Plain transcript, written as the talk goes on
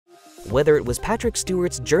Whether it was Patrick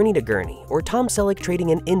Stewart's journey to Gurney or Tom Selleck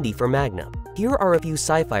trading an Indy for Magnum, here are a few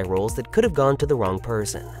sci-fi roles that could have gone to the wrong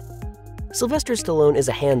person. Sylvester Stallone is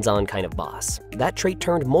a hands-on kind of boss. That trait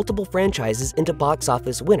turned multiple franchises into box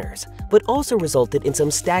office winners, but also resulted in some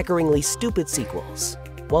staggeringly stupid sequels.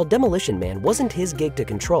 While Demolition Man wasn't his gig to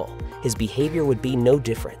control, his behavior would be no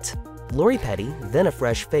different. Lori Petty, then a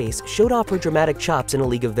fresh face, showed off her dramatic chops in A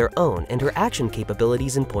League of Their Own and her action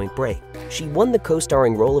capabilities in Point Break. She won the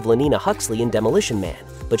co-starring role of Lenina Huxley in Demolition Man,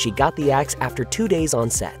 but she got the axe after 2 days on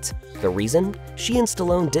set. The reason? She and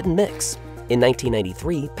Stallone didn't mix. In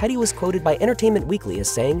 1993, Petty was quoted by Entertainment Weekly as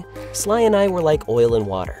saying, "Sly and I were like oil and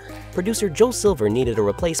water. Producer Joel Silver needed a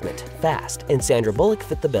replacement, fast, and Sandra Bullock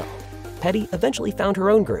fit the bill." Petty eventually found her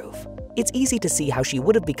own groove. It's easy to see how she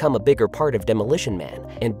would have become a bigger part of Demolition Man,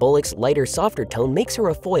 and Bullock's lighter, softer tone makes her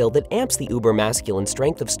a foil that amps the uber-masculine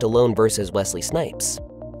strength of Stallone versus Wesley Snipes.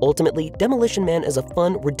 Ultimately, Demolition Man is a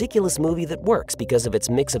fun, ridiculous movie that works because of its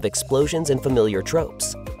mix of explosions and familiar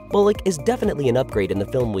tropes. Bullock is definitely an upgrade in the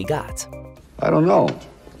film we got. I don't know.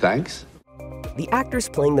 Thanks. The actors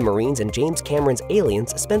playing the Marines and James Cameron's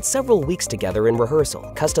aliens spent several weeks together in rehearsal,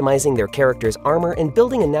 customizing their characters' armor and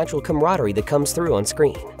building a natural camaraderie that comes through on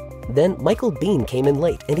screen. Then Michael Biehn came in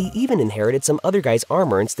late, and he even inherited some other guy's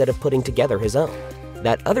armor instead of putting together his own.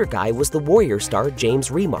 That other guy was the Warrior star James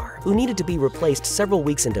Remar, who needed to be replaced several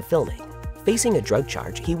weeks into filming. Facing a drug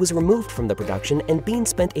charge, he was removed from the production, and Biehn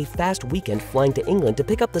spent a fast weekend flying to England to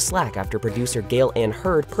pick up the slack after producer Gail Ann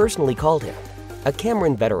Hurd personally called him. A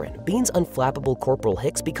Cameron veteran, Bihn's unflappable Corporal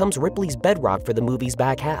Hicks becomes Ripley's bedrock for the movie's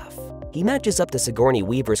back half. He matches up to Sigourney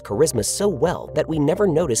Weaver's charisma so well that we never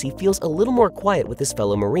notice he feels a little more quiet with his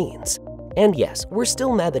fellow Marines. And yes, we're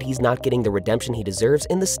still mad that he's not getting the redemption he deserves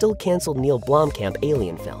in the still-canceled Neil Blomkamp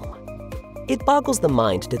Alien film. It boggles the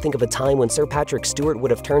mind to think of a time when Sir Patrick Stewart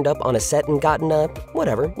would have turned up on a set and gotten a,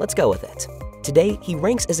 whatever, let's go with it. Today, he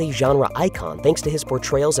ranks as a genre icon thanks to his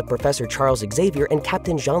portrayals of Professor Charles Xavier and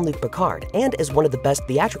Captain Jean-Luc Picard, and as one of the best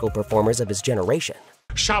theatrical performers of his generation.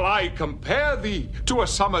 Shall I compare thee to a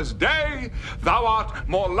summer's day? Thou art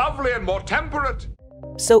more lovely and more temperate.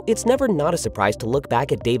 So it's never not a surprise to look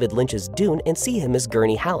back at David Lynch's Dune and see him as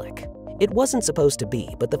Gurney Halleck. It wasn't supposed to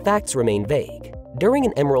be, but the facts remain vague. During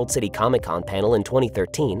an Emerald City Comic-Con panel in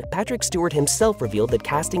 2013, Patrick Stewart himself revealed that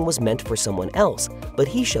casting was meant for someone else, but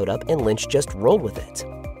he showed up and Lynch just rolled with it.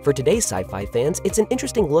 For today's sci-fi fans, it's an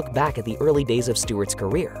interesting look back at the early days of Stewart's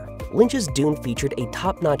career. Lynch's Dune featured a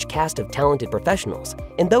top-notch cast of talented professionals,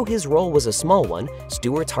 and though his role was a small one,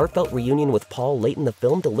 Stewart's heartfelt reunion with Paul late in the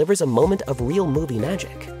film delivers a moment of real movie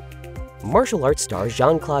magic. Martial arts star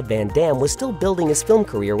Jean-Claude Van Damme was still building his film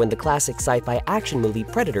career when the classic sci-fi action movie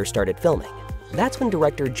Predator started filming. That's when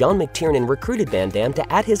director John McTiernan recruited Van Damme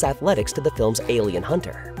to add his athletics to the film's Alien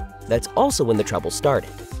Hunter. That's also when the trouble started.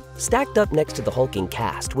 Stacked up next to the hulking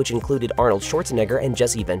cast, which included Arnold Schwarzenegger and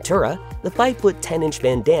Jesse Ventura, the 5'10"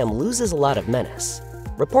 Van Damme loses a lot of menace.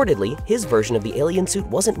 Reportedly, his version of the alien suit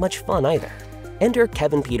wasn't much fun either. Enter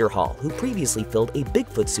Kevin Peter Hall, who previously filled a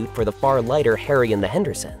Bigfoot suit for the far lighter Harry and the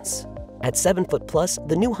Hendersons. At 7'+",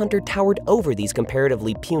 the new hunter towered over these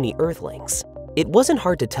comparatively puny Earthlings. It wasn't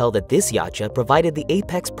hard to tell that this Yahya provided the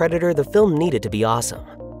apex predator the film needed to be awesome.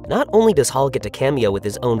 Not only does Hall get to cameo with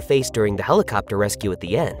his own face during the helicopter rescue at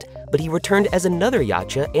the end, but he returned as another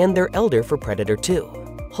Yahya and their elder for Predator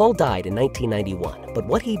 2. Hall died in 1991, but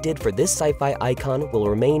what he did for this sci-fi icon will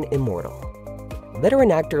remain immortal.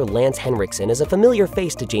 Veteran actor Lance Henriksen is a familiar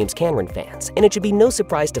face to James Cameron fans, and it should be no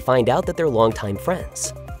surprise to find out that they're longtime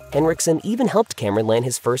friends. Henriksen even helped Cameron land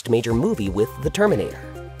his first major movie with The Terminator.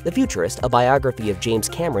 The Futurist, a biography of James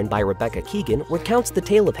Cameron by Rebecca Keegan, recounts the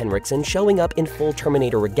tale of Henriksen showing up in full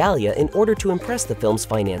Terminator regalia in order to impress the film's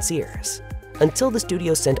financiers. Until the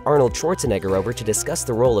studio sent Arnold Schwarzenegger over to discuss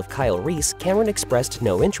the role of Kyle Reese, Cameron expressed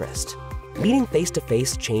no interest. Meeting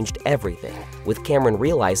face-to-face changed everything, with Cameron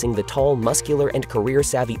realizing the tall, muscular, and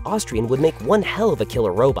career-savvy Austrian would make one hell of a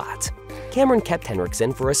killer robot. Cameron kept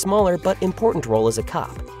Henriksen for a smaller but important role as a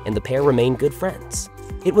cop, and the pair remained good friends.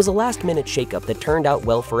 It was a last-minute shakeup that turned out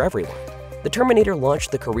well for everyone. The Terminator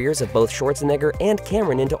launched the careers of both Schwarzenegger and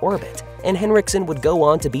Cameron into orbit, and Henriksen would go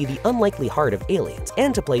on to be the unlikely heart of Aliens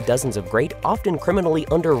and to play dozens of great, often criminally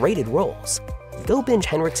underrated roles. Go binge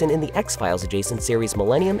Henriksen in the X-Files adjacent series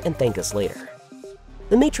Millennium and thank us later.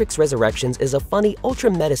 The Matrix Resurrections is a funny,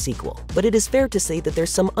 ultra-meta sequel, but it is fair to say that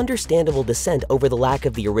there's some understandable dissent over the lack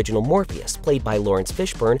of the original Morpheus, played by Lawrence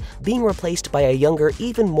Fishburne, being replaced by a younger,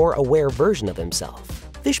 even more aware version of himself.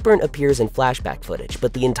 Fishburne appears in flashback footage,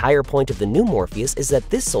 but the entire point of the new Morpheus is that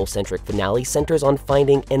this soul-centric finale centers on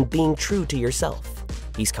finding and being true to yourself.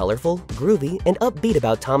 He's colorful, groovy, and upbeat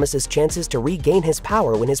about Thomas's chances to regain his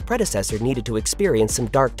power when his predecessor needed to experience some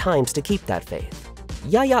dark times to keep that faith.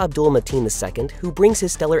 Yahya Abdul-Mateen II, who brings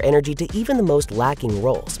his stellar energy to even the most lacking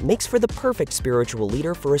roles, makes for the perfect spiritual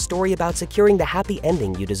leader for a story about securing the happy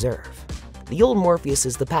ending you deserve. The old Morpheus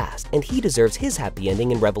is the past, and he deserves his happy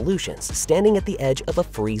ending in Revolutions, standing at the edge of a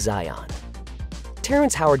free Zion.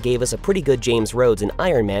 Terrence Howard gave us a pretty good James Rhodes in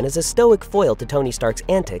Iron Man as a stoic foil to Tony Stark's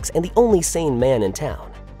antics and the only sane man in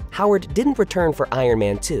town. Howard didn't return for Iron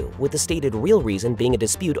Man 2, with the stated real reason being a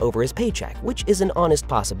dispute over his paycheck, which is an honest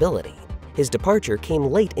possibility. His departure came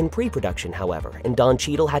late in pre-production, however, and Don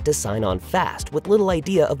Cheadle had to sign on fast with little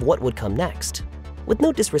idea of what would come next. With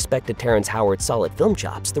no disrespect to Terrence Howard's solid film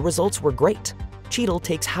chops, the results were great. Cheadle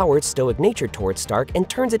takes Howard's stoic nature towards Stark and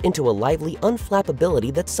turns it into a lively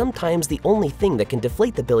unflappability that's sometimes the only thing that can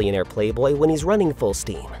deflate the billionaire playboy when he's running full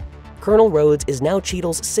steam. Colonel Rhodes is now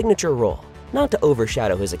Cheadle's signature role, not to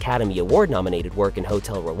overshadow his Academy Award-nominated work in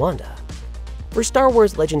Hotel Rwanda. For Star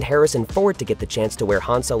Wars legend Harrison Ford to get the chance to wear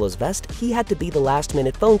Han Solo's vest, he had to be the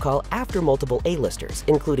last-minute phone call after multiple A-listers,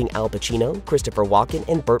 including Al Pacino, Christopher Walken,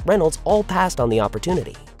 and Burt Reynolds, all passed on the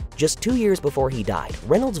opportunity. Just 2 years before he died,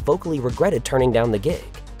 Reynolds vocally regretted turning down the gig.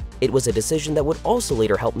 It was a decision that would also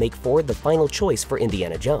later help make Ford the final choice for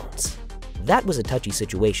Indiana Jones. That was a touchy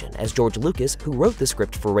situation, as George Lucas, who wrote the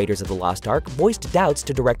script for Raiders of the Lost Ark, voiced doubts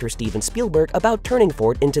to director Steven Spielberg about turning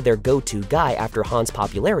Ford into their go-to guy after Han's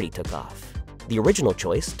popularity took off. The original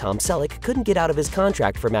choice, Tom Selleck, couldn't get out of his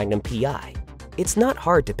contract for Magnum P.I. It's not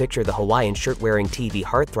hard to picture the Hawaiian shirt-wearing TV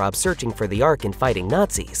heartthrob searching for the Ark and fighting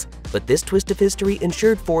Nazis, but this twist of history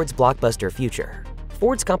ensured Ford's blockbuster future.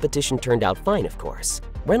 Ford's competition turned out fine, of course.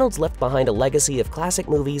 Reynolds left behind a legacy of classic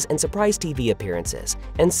movies and surprise TV appearances,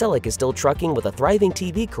 and Selleck is still trucking with a thriving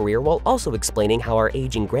TV career while also explaining how our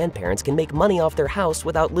aging grandparents can make money off their house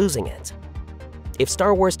without losing it. If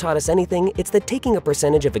Star Wars taught us anything, it's that taking a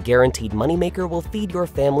percentage of a guaranteed moneymaker will feed your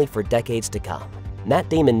family for decades to come. Matt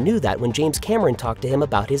Damon knew that when James Cameron talked to him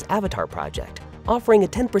about his Avatar project, offering a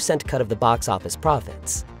 10% cut of the box office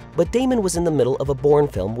profits. But Damon was in the middle of a Bourne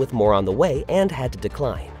film with more on the way and had to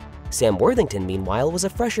decline. Sam Worthington, meanwhile, was a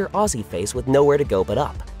fresher Aussie face with nowhere to go but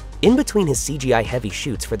up. In between his CGI-heavy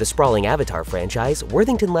shoots for the sprawling Avatar franchise,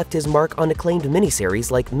 Worthington left his mark on acclaimed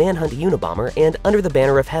miniseries like Manhunt Unabomber and Under the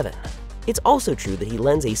Banner of Heaven. It's also true that he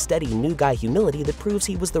lends a steady new guy humility that proves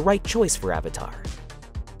he was the right choice for Avatar.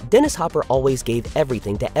 Dennis Hopper always gave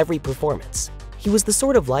everything to every performance. He was the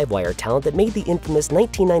sort of livewire talent that made the infamous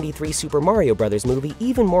 1993 Super Mario Bros. Movie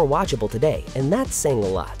even more watchable today, and that's saying a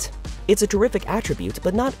lot. It's a terrific attribute,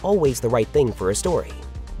 but not always the right thing for a story.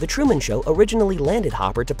 The Truman Show originally landed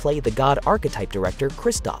Hopper to play the god archetype director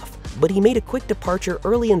Christof, but he made a quick departure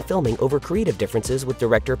early in filming over creative differences with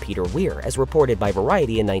director Peter Weir, as reported by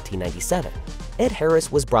Variety in 1997. Ed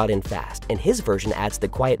Harris was brought in fast, and his version adds the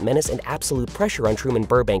quiet menace and absolute pressure on Truman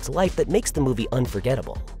Burbank's life that makes the movie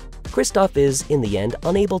unforgettable. Christof is, in the end,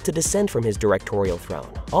 unable to descend from his directorial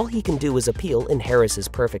throne. All he can do is appeal in Harris's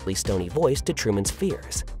perfectly stony voice to Truman's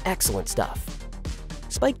fears. Excellent stuff.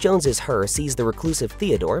 Spike Jonze's Her sees the reclusive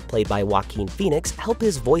Theodore, played by Joaquin Phoenix, help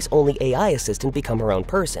his voice-only AI assistant become her own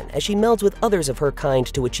person as she melds with others of her kind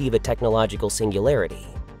to achieve a technological singularity.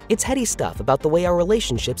 It's heady stuff about the way our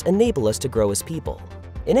relationships enable us to grow as people.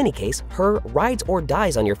 In any case, Her rides or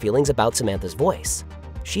dies on your feelings about Samantha's voice.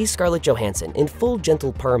 She's Scarlett Johansson in full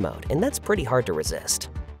gentle purr mode, and that's pretty hard to resist.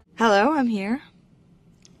 Hello, I'm here.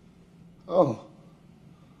 Oh.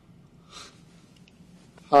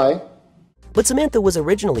 Hi. But Samantha was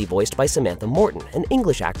originally voiced by Samantha Morton, an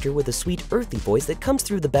English actor with a sweet, earthy voice that comes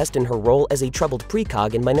through the best in her role as a troubled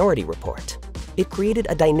precog in Minority Report. It created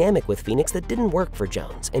a dynamic with Phoenix that didn't work for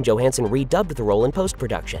Jones, and Johansson redubbed the role in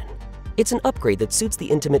post-production. It's an upgrade that suits the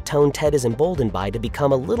intimate tone Ted is emboldened by to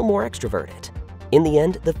become a little more extroverted. In the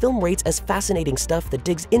end, the film rates as fascinating stuff that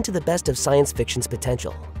digs into the best of science fiction's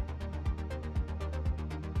potential.